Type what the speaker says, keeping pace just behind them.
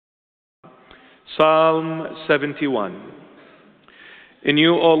Psalm 71. In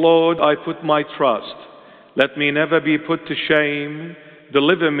you, O Lord, I put my trust. Let me never be put to shame.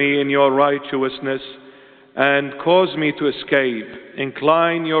 Deliver me in your righteousness, and cause me to escape.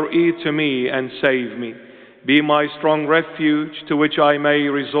 Incline your ear to me and save me. Be my strong refuge, to which I may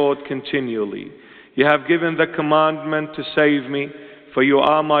resort continually. You have given the commandment to save me, for you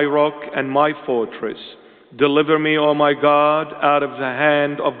are my rock and my fortress. Deliver me, O my God, out of the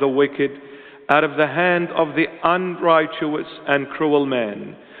hand of the wicked, out of the hand of the unrighteous and cruel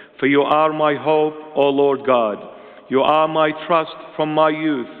men. For you are my hope, O Lord God. You are my trust from my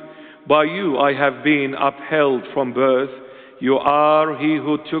youth. By you I have been upheld from birth. You are he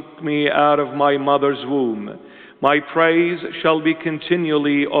who took me out of my mother's womb. My praise shall be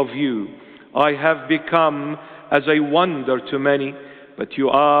continually of you. I have become as a wonder to many, but you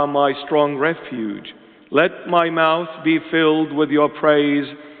are my strong refuge. Let my mouth be filled with your praise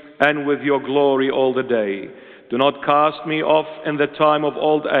and with your glory all the day. Do not cast me off in the time of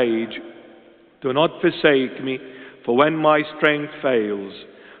old age. Do not forsake me, for when my strength fails.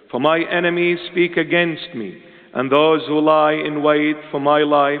 For my enemies speak against me, and those who lie in wait for my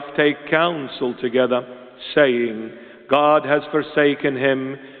life take counsel together, saying, God has forsaken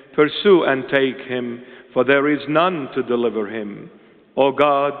him. Pursue and take him, for there is none to deliver him. O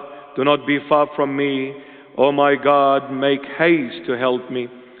God, do not be far from me. O my God, make haste to help me.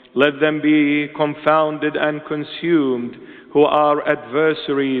 Let them be confounded and consumed who are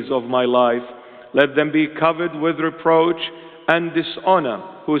adversaries of my life. Let them be covered with reproach and dishonor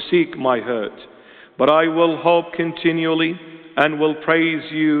who seek my hurt. But I will hope continually and will praise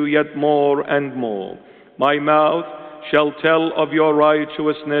you yet more and more. My mouth shall tell of your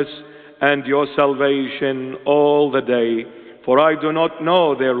righteousness and your salvation all the day, for I do not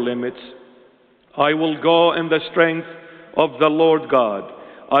know their limits. I will go in the strength of the Lord God.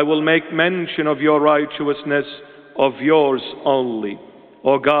 I will make mention of your righteousness, of yours only.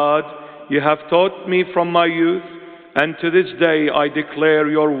 O God, you have taught me from my youth, and to this day I declare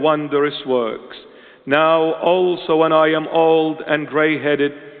your wondrous works. Now also when I am old and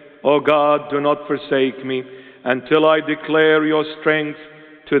gray-headed, O God, do not forsake me, until I declare your strength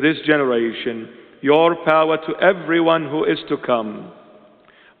to this generation, your power to everyone who is to come.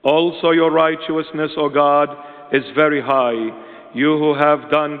 Also your righteousness, O God, is very high. You who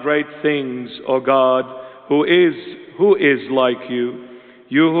have done great things, O God, who is like you?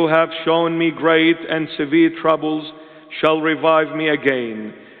 You who have shown me great and severe troubles shall revive me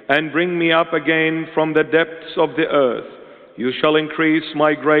again and bring me up again from the depths of the earth. You shall increase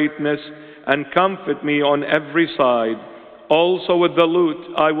my greatness and comfort me on every side. Also with the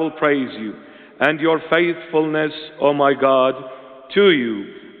lute I will praise you, and your faithfulness, O my God. To you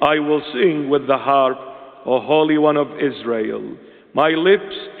I will sing with the harp, O Holy One of Israel. My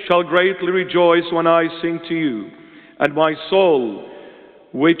lips shall greatly rejoice when I sing to you, and my soul,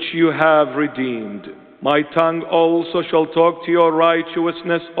 which you have redeemed. My tongue also shall talk to your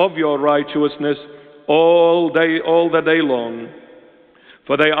righteousness, of your righteousness, all the day long.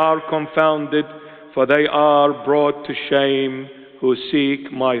 For they are confounded, for they are brought to shame who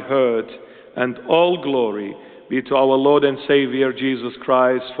seek my hurt. And all glory be to our Lord and Savior Jesus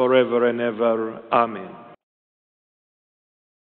Christ forever and ever. Amen.